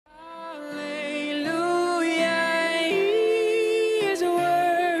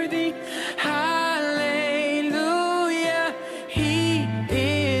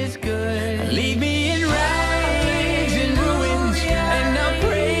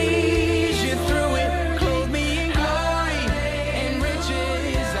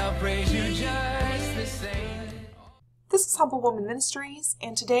Woman Ministries,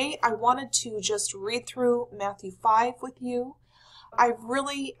 and today I wanted to just read through Matthew 5 with you. I've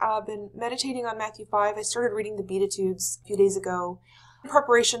really been meditating on Matthew 5. I started reading the Beatitudes a few days ago in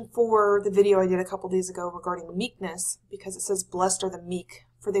preparation for the video I did a couple days ago regarding meekness, because it says, "Blessed are the meek,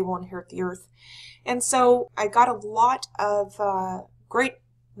 for they will inherit the earth." And so I got a lot of great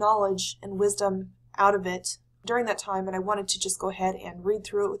knowledge and wisdom out of it during that time, and I wanted to just go ahead and read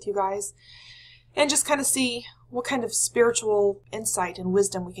through it with you guys and just kind of see what kind of spiritual insight and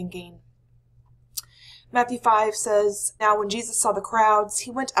wisdom we can gain. Matthew 5 says, "Now when Jesus saw the crowds,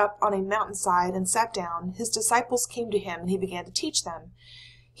 he went up on a mountainside and sat down. His disciples came to him, and he began to teach them.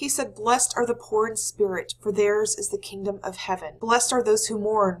 He said, 'Blessed are the poor in spirit, for theirs is the kingdom of heaven. Blessed are those who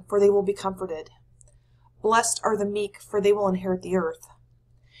mourn, for they will be comforted. Blessed are the meek, for they will inherit the earth.'"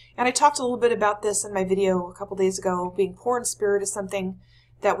 And I talked a little bit about this in my video a couple days ago. Being poor in spirit is something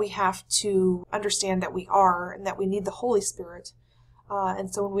that we have to understand that we are, and that we need the Holy Spirit.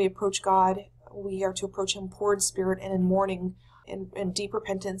 And so when we approach God, we are to approach him poor in spirit and in mourning and deep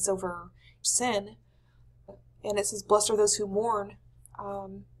repentance over sin. And it says, "Blessed are those who mourn,"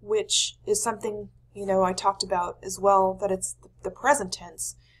 which is something, I talked about as well, that it's the present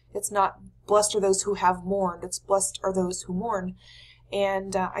tense. It's not "blessed are those who have mourned," it's "blessed are those who mourn."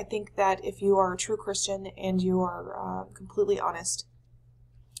 And I think that if you are a true Christian and you are completely honest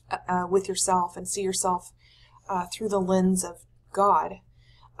with yourself and see yourself through the lens of God,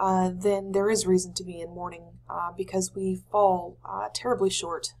 then there is reason to be in mourning, because we fall terribly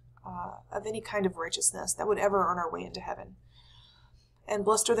short of any kind of righteousness that would ever earn our way into heaven. And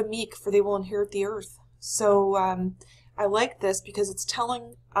blessed are the meek, for they will inherit the earth. So I like this because it's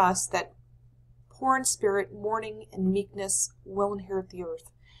telling us that poor in spirit, mourning, and meekness will inherit the earth.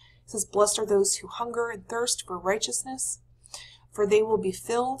 It says, "Blessed are those who hunger and thirst for righteousness, for they will be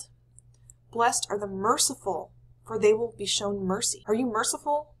filled. Blessed are the merciful, for they will be shown mercy." Are you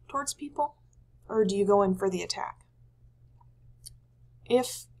merciful towards people, or do you go in for the attack?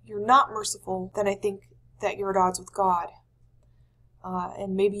 If you're not merciful, then I think that you're at odds with God,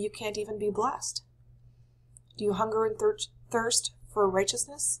 and maybe you can't even be blessed. Do you hunger and thirst for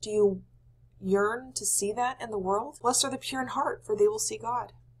righteousness? Do you yearn to see that in the world? "Blessed are the pure in heart, for they will see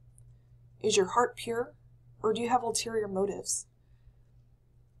God." Is your heart pure, or do you have ulterior motives?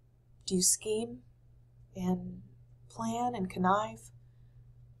 Do you scheme and plan and connive?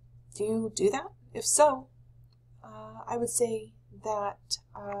 Do you do that? If so, I would say that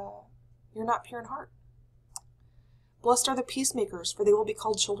you're not pure in heart. "Blessed are the peacemakers, for they will be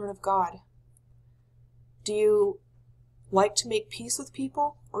called children of God." Do you like to make peace with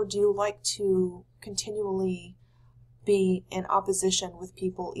people, or do you like to continually be in opposition with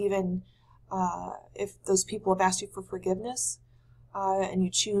people, even if those people have asked you for forgiveness, and you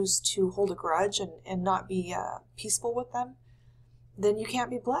choose to hold a grudge and not be peaceful with them? Then you can't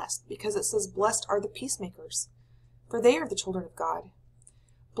be blessed, because it says, "Blessed are the peacemakers, for they are the children of God.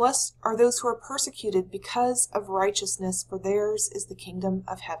 Blessed are those who are persecuted because of righteousness, for theirs is the kingdom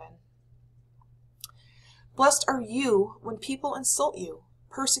of heaven. Blessed are you when people insult you,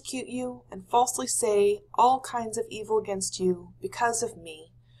 persecute you, and falsely say all kinds of evil against you because of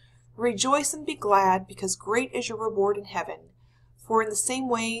me. Rejoice and be glad, because great is your reward in heaven. For in the same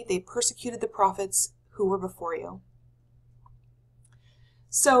way they persecuted the prophets who were before you."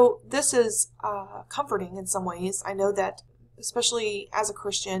 So this is comforting in some ways. I know that, especially as a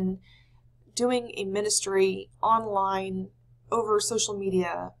Christian, doing a ministry online over social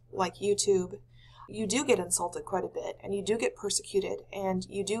media like YouTube, you do get insulted quite a bit, and you do get persecuted, and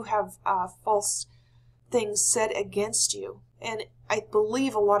you do have false things said against you. And I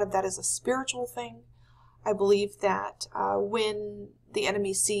believe a lot of that is a spiritual thing. I believe that when the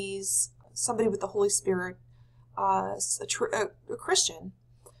enemy sees somebody with the Holy Spirit, a Christian,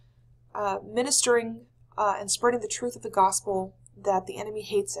 ministering and spreading the truth of the gospel, that the enemy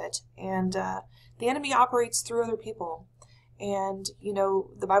hates it, and the enemy operates through other people. And,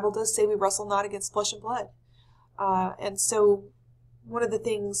 the Bible does say we wrestle not against flesh and blood. And so one of the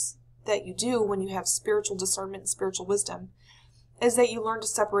things that you do when you have spiritual discernment and spiritual wisdom is that you learn to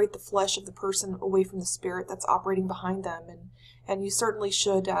separate the flesh of the person away from the spirit that's operating behind them. And you certainly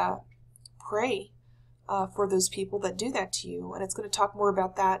should pray for those people that do that to you. And it's going to talk more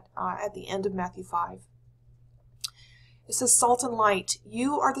about that at the end of Matthew 5. It says, "Salt and light.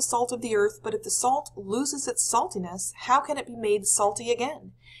 You are the salt of the earth, but if the salt loses its saltiness, how can it be made salty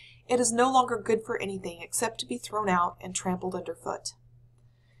again? It is no longer good for anything except to be thrown out and trampled underfoot.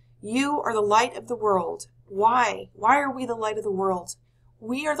 You are the light of the world." Why? Why are we the light of the world?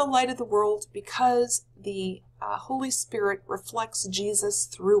 We are the light of the world because the Holy Spirit reflects Jesus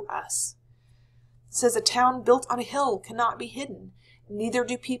through us. It says, a town built on a hill cannot be hidden. Neither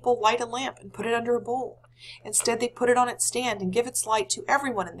do people light a lamp and put it under a bowl. Instead, they put it on its stand and give its light to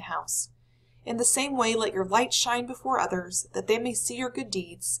everyone in the house. In the same way, let your light shine before others, that they may see your good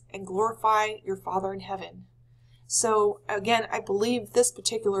deeds and glorify your Father in heaven. So, again, I believe this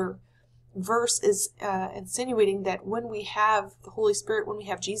particular verse is insinuating that when we have the Holy Spirit, when we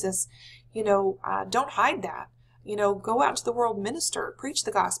have Jesus, don't hide that. Go out into the world, minister, preach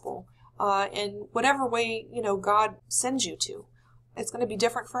the gospel, in whatever way, God sends you to. It's going to be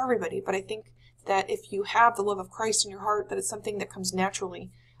different for everybody, but I think that if you have the love of Christ in your heart, that it's something that comes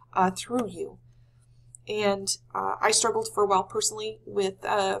naturally through you. And I struggled for a while personally with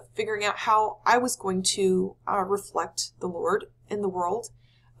figuring out how I was going to reflect the Lord in the world.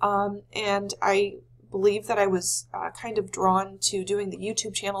 And I believe that I was kind of drawn to doing the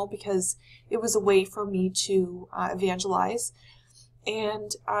YouTube channel because it was a way for me to evangelize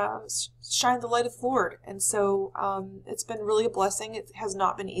and shine the light of the Lord. And so it's been really a blessing. It has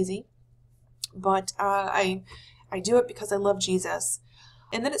not been easy, but I do it because I love Jesus.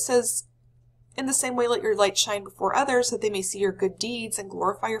 And then it says, in the same way, let your light shine before others, that they may see your good deeds and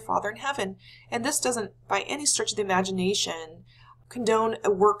glorify your Father in heaven. And this doesn't, by any stretch of the imagination, condone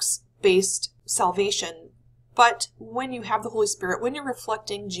a works-based salvation. But when you have the Holy Spirit, when you're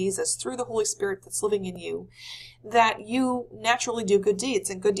reflecting Jesus through the Holy Spirit that's living in you, that you naturally do good deeds.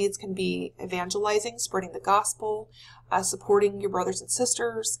 And good deeds can be evangelizing, spreading the gospel, supporting your brothers and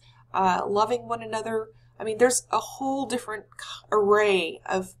sisters, loving one another. I mean, there's a whole different array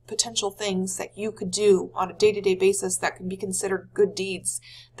of potential things that you could do on a day-to-day basis that can be considered good deeds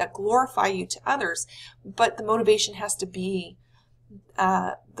that glorify you to others. But the motivation has to be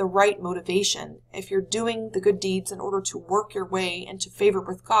the right motivation. If you're doing the good deeds in order to work your way into favor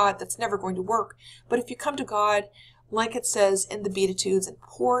with God, that's never going to work. But if you come to God, like it says in the Beatitudes, and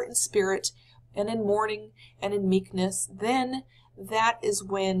poor in spirit and in mourning and in meekness, then that is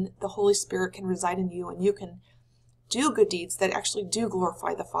when the Holy Spirit can reside in you and you can do good deeds that actually do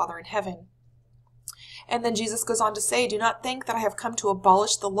glorify the Father in heaven. And then Jesus goes on to say, do not think that I have come to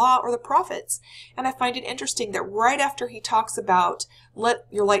abolish the law or the prophets. And I find it interesting that right after he talks about let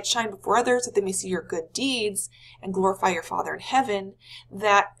your light shine before others that they may see your good deeds and glorify your Father in heaven,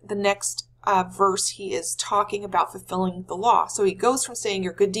 that the next verse he is talking about fulfilling the law. So he goes from saying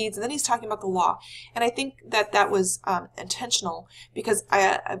your good deeds and then he's talking about the law. And I think that that was intentional because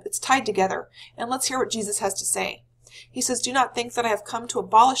it's tied together. And let's hear what Jesus has to say. He says, do not think that I have come to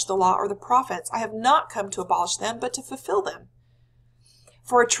abolish the law or the prophets. I have not come to abolish them, but to fulfill them.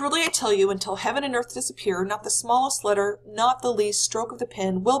 For truly I tell you, until heaven and earth disappear, not the smallest letter, not the least stroke of the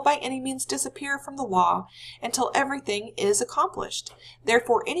pen will by any means disappear from the law until everything is accomplished.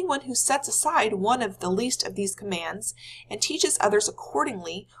 Therefore, anyone who sets aside one of the least of these commands and teaches others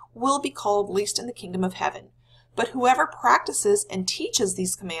accordingly will be called least in the kingdom of heaven. But whoever practices and teaches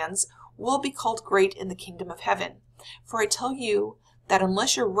these commands will be called great in the kingdom of heaven. For I tell you that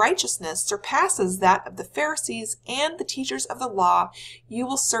unless your righteousness surpasses that of the Pharisees and the teachers of the law, you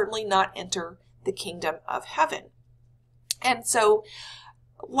will certainly not enter the kingdom of heaven. And so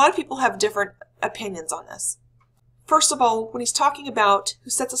a lot of people have different opinions on this. First of all, when he's talking about who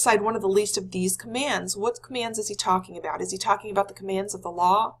sets aside one of the least of these commands, what commands is he talking about? Is he talking about the commands of the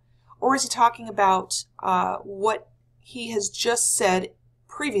law? Or is he talking about what he has just said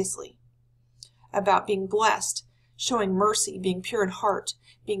previously about being blessed, showing mercy, being pure in heart,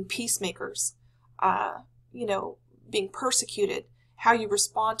 being peacemakers, being persecuted, how you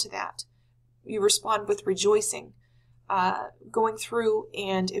respond to that? You respond with rejoicing, going through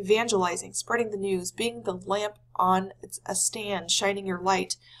and evangelizing, spreading the news, being the lamp on a stand, shining your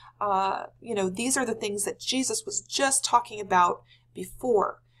light. These are the things that Jesus was just talking about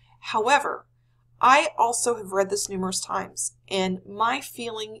before. However, I also have read this numerous times, and my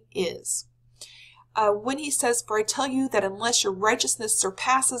feeling is, when he says, for I tell you that unless your righteousness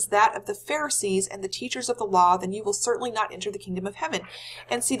surpasses that of the Pharisees and the teachers of the law, then you will certainly not enter the kingdom of heaven.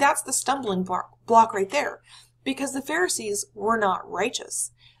 And see, that's the stumbling block right there. Because the Pharisees were not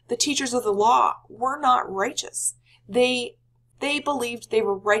righteous. The teachers of the law were not righteous. They believed they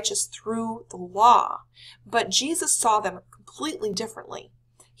were righteous through the law. But Jesus saw them completely differently.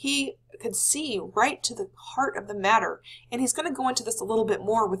 He could see right to the heart of the matter. And he's going to go into this a little bit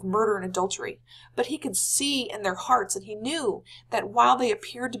more with murder and adultery. But he could see in their hearts, and he knew that while they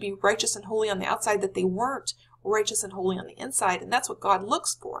appeared to be righteous and holy on the outside, that they weren't righteous and holy on the inside. And that's what God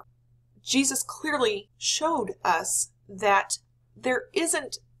looks for. Jesus clearly showed us that there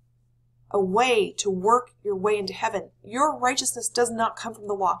isn't a way to work your way into heaven. Your righteousness does not come from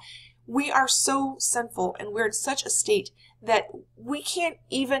the law. We are so sinful and we're in such a state that we can't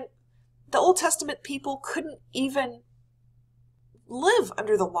even The Old Testament people couldn't even live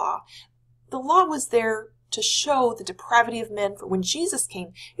under the law. The law was there to show the depravity of men. For when Jesus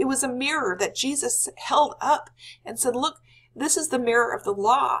came, it was a mirror that Jesus held up and said, look, this is the mirror of the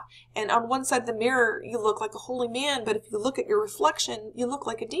law. And on one side of the mirror, you look like a holy man, but if you look at your reflection, you look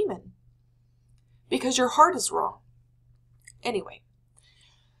like a demon. Because your heart is wrong. Anyway,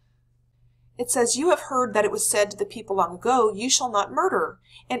 it says, you have heard that it was said to the people long ago, you shall not murder,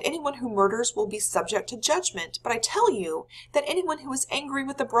 and anyone who murders will be subject to judgment. But I tell you that anyone who is angry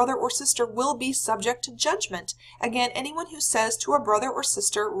with a brother or sister will be subject to judgment. Again, anyone who says to a brother or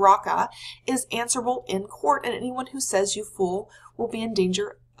sister, Raka, is answerable in court, and anyone who says, you fool, will be in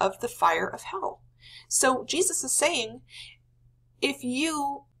danger of the fire of hell. So Jesus is saying, if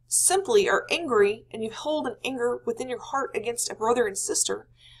you simply are angry and you hold an anger within your heart against a brother and sister,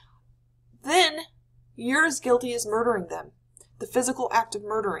 then you're as guilty as murdering them, the physical act of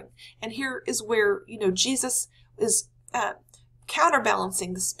murdering. And here is where, Jesus is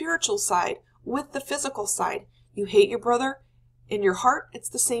counterbalancing the spiritual side with the physical side. You hate your brother in your heart, it's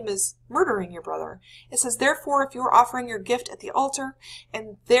the same as murdering your brother. It says, therefore, if you are offering your gift at the altar,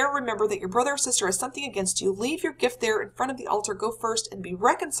 and there remember that your brother or sister has something against you, leave your gift there in front of the altar, go first and be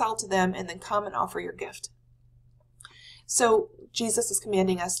reconciled to them, and then come and offer your gift. So Jesus is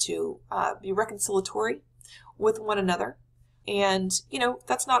commanding us to be reconciliatory with one another. And,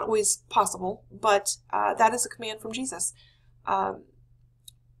 that's not always possible, but that is a command from Jesus.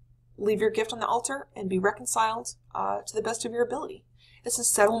 Leave your gift on the altar and be reconciled to the best of your ability. It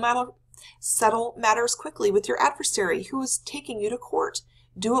says, settle matters quickly with your adversary who is taking you to court.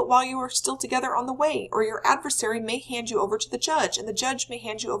 Do it while you are still together on the way, or your adversary may hand you over to the judge, and the judge may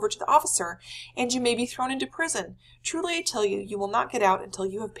hand you over to the officer, and you may be thrown into prison. Truly I tell you, you will not get out until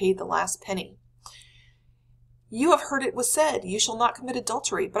you have paid the last penny. You have heard it was said, you shall not commit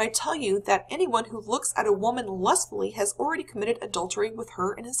adultery, but I tell you that anyone who looks at a woman lustfully has already committed adultery with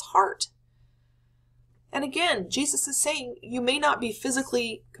her in his heart. And again, Jesus is saying you may not be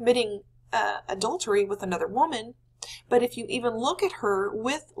physically committing adultery with another woman, but if you even look at her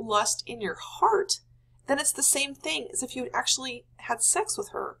with lust in your heart, then it's the same thing as if you had actually had sex with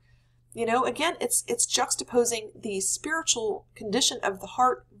her. Again, it's juxtaposing the spiritual condition of the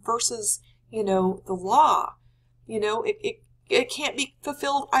heart versus, the law. It can't be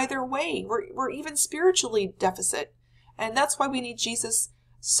fulfilled either way. We're even spiritually deficit. And that's why we need Jesus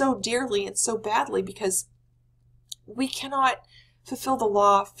so dearly and so badly, because we cannot fulfill the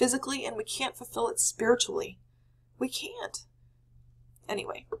law physically and we can't fulfill it spiritually. We can't.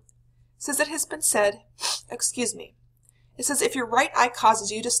 Anyway, it says it has been said, it says, if your right eye causes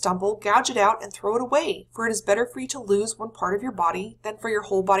you to stumble, gouge it out and throw it away, for it is better for you to lose one part of your body than for your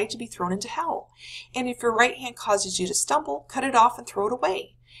whole body to be thrown into hell. And if your right hand causes you to stumble, cut it off and throw it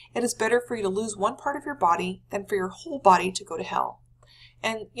away. It is better for you to lose one part of your body than for your whole body to go to hell.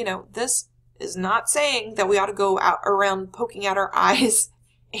 And, this is not saying that we ought to go out around poking out our eyes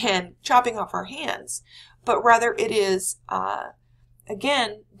and chopping off our hands, but rather it is,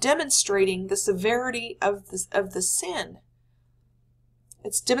 again, demonstrating the severity of the sin.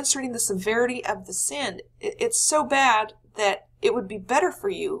 It's demonstrating the severity of the sin. It's so bad that it would be better for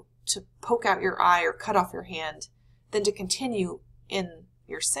you to poke out your eye or cut off your hand than to continue in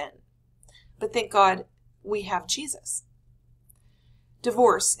your sin. But thank God we have Jesus.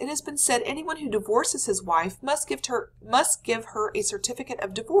 Divorce. It has been said anyone who divorces his wife must give her a certificate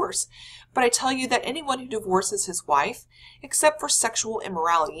of divorce. But I tell you that anyone who divorces his wife, except for sexual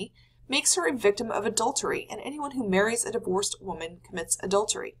immorality, makes her a victim of adultery, and anyone who marries a divorced woman commits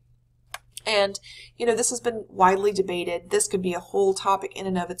adultery. And, this has been widely debated. This could be a whole topic in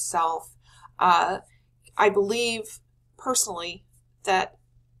and of itself. I believe, personally, that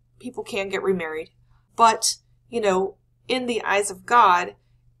people can get remarried. But, in the eyes of God,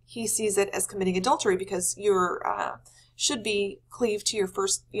 he sees it as committing adultery because you should be cleaved to your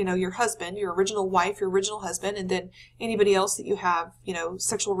first, your husband, your original wife, your original husband, and then anybody else that you have,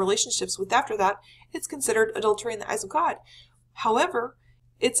 sexual relationships with after that, it's considered adultery in the eyes of God. However,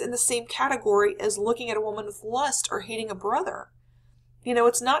 it's in the same category as looking at a woman with lust or hating a brother.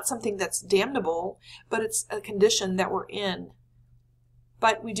 It's not something that's damnable, but it's a condition that we're in.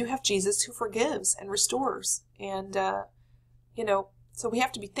 But we do have Jesus who forgives and restores. And, so we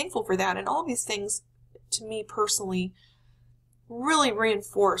have to be thankful for that. And all of these things, to me personally, really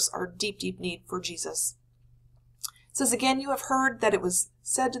reinforce our deep, deep need for Jesus. It says, again, you have heard that it was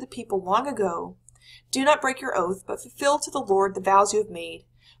said to the people long ago, do not break your oath, but fulfill to the Lord the vows you have made.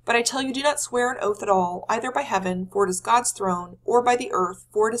 But I tell you, do not swear an oath at all, either by heaven, for it is God's throne, or by the earth,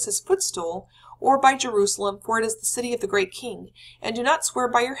 for it is his footstool, or by Jerusalem, for it is the city of the great king. And do not swear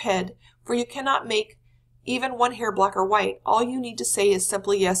by your head, For you cannot make even one hair black or white. All you need to say is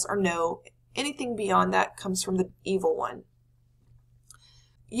simply yes or no. Anything beyond that comes from the evil one.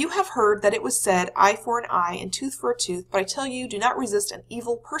 You have heard that it was said, eye for an eye and tooth for a tooth, but I tell you, do not resist an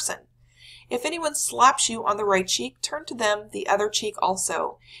evil person. If anyone slaps you on the right cheek, turn to them the other cheek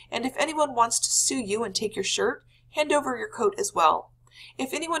also. And if anyone wants to sue you and take your shirt, hand over your coat as well.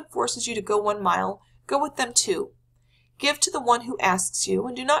 If anyone forces you to go 1 mile, go with them 2. Give to the one who asks you,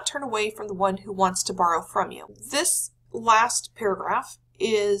 and do not turn away from the one who wants to borrow from you. This last paragraph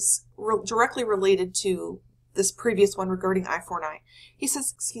is directly related to this previous one regarding eye for an eye. He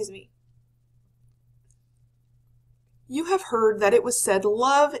says, you have heard that it was said,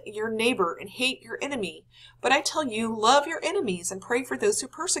 love your neighbor and hate your enemy. But I tell you, love your enemies and pray for those who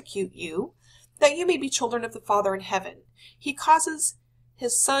persecute you, that you may be children of the Father in heaven. He causes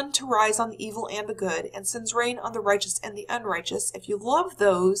his sun to rise on the evil and the good, and sends rain on the righteous and the unrighteous. If you love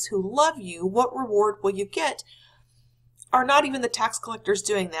those who love you, what reward will you get? Are not even the tax collectors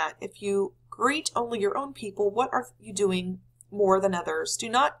doing that? If you greet only your own people, what are you doing more than others? Do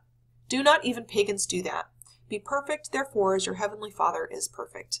not even pagans do that. Be perfect, therefore, as your heavenly Father is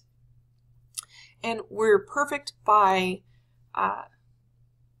perfect. And we're perfect by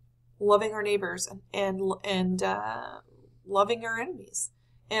loving our neighbors and loving our enemies.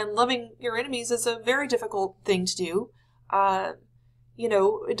 And loving your enemies is a very difficult thing to do.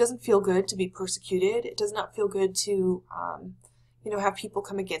 It doesn't feel good to be persecuted. It does not feel good to, have people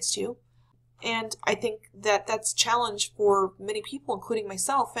come against you. And I think that that's a challenge for many people, including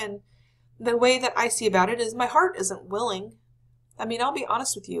myself. And the way that I see about it is my heart isn't willing. I'll be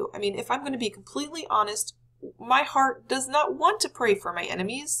honest with you. If I'm going to be completely honest, my heart does not want to pray for my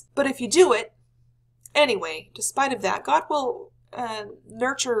enemies. But if you do it, anyway, despite of that, God will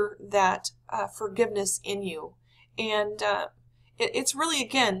nurture that forgiveness in you. And it's really,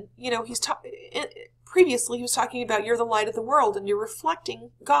 again, previously he was talking about you're the light of the world and you're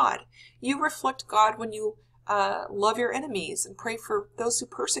reflecting God. You reflect God when you love your enemies and pray for those who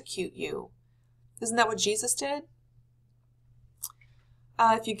persecute you. Isn't that what Jesus did?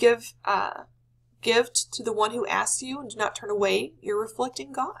 If you give to the one who asks you and do not turn away, you're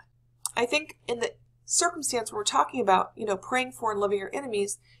reflecting God. I think in the circumstance where we're talking about, praying for and loving your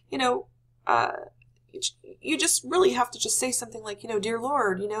enemies, you just really have to just say something like, dear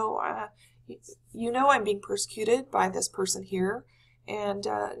Lord, I'm being persecuted by this person here. And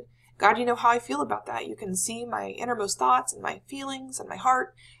God, you know how I feel about that. You can see my innermost thoughts and my feelings and my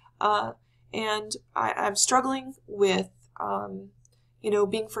heart. And I'm struggling with,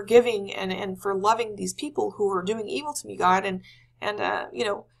 being forgiving and for loving these people who are doing evil to me, God. And I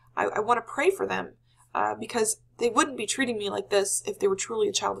want to pray for them because they wouldn't be treating me like this if they were truly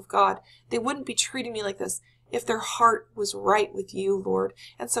a child of God. They wouldn't be treating me like this if their heart was right with you, Lord.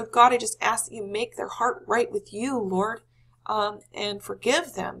 And so, God, I just ask that you make their heart right with you, Lord, and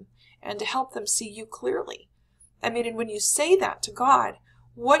forgive them and to help them see you clearly. And when you say that to God,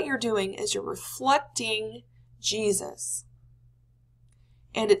 what you're doing is you're reflecting Jesus.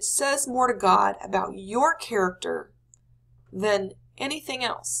 And it says more to God about your character than anything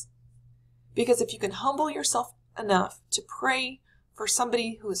else. Because if you can humble yourself enough to pray for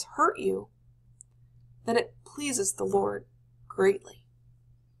somebody who has hurt you, then it pleases the Lord greatly.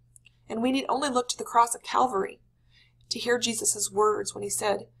 And we need only look to the cross of Calvary to hear Jesus' words when he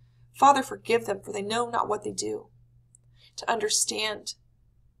said, Father, forgive them, for they know not what they do. To understand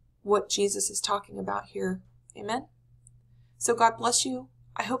what Jesus is talking about here. Amen? So God bless you.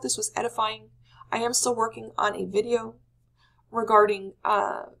 I hope this was edifying. I am still working on a video regarding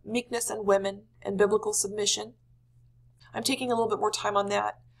meekness and women and biblical submission. I'm taking a little bit more time on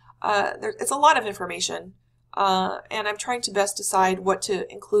that. It's a lot of information, and I'm trying to best decide what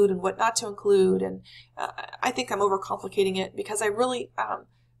to include and what not to include, and I think I'm overcomplicating it because I really,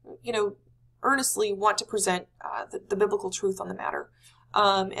 earnestly want to present the biblical truth on the matter.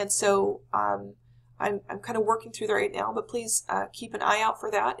 And so I'm kind of working through that right now, but please keep an eye out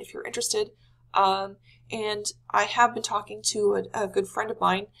for that if you're interested. And I have been talking to a good friend of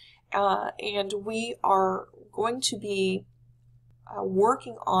mine, and we are going to be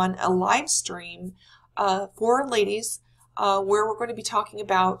working on a live stream for ladies where we're going to be talking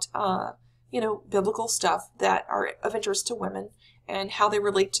about, biblical stuff that are of interest to women and how they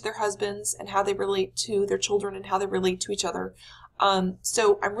relate to their husbands and how they relate to their children and how they relate to each other.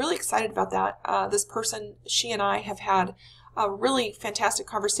 So I'm really excited about that. This person, she and I have had really fantastic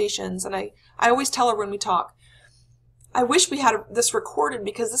conversations, and I always tell her when we talk, I wish we had this recorded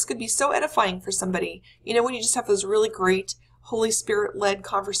because this could be so edifying for somebody. When you just have those really great Holy Spirit-led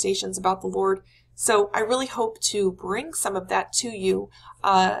conversations about the Lord, So I really hope to bring some of that to you,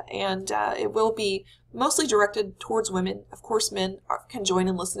 and it will be mostly directed towards women. Of course, men can join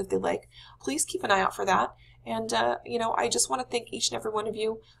and listen if they like. Please keep an eye out for that. And, I just want to thank each and every one of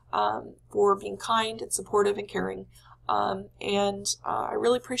you for being kind and supportive and caring. I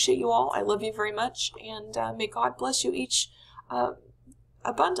really appreciate you all. I love you very much, and may God bless you each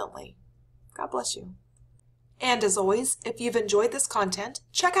abundantly. God bless you. And as always, if you've enjoyed this content,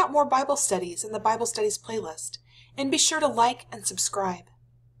 check out more Bible studies in the Bible Studies playlist, and be sure to like and subscribe.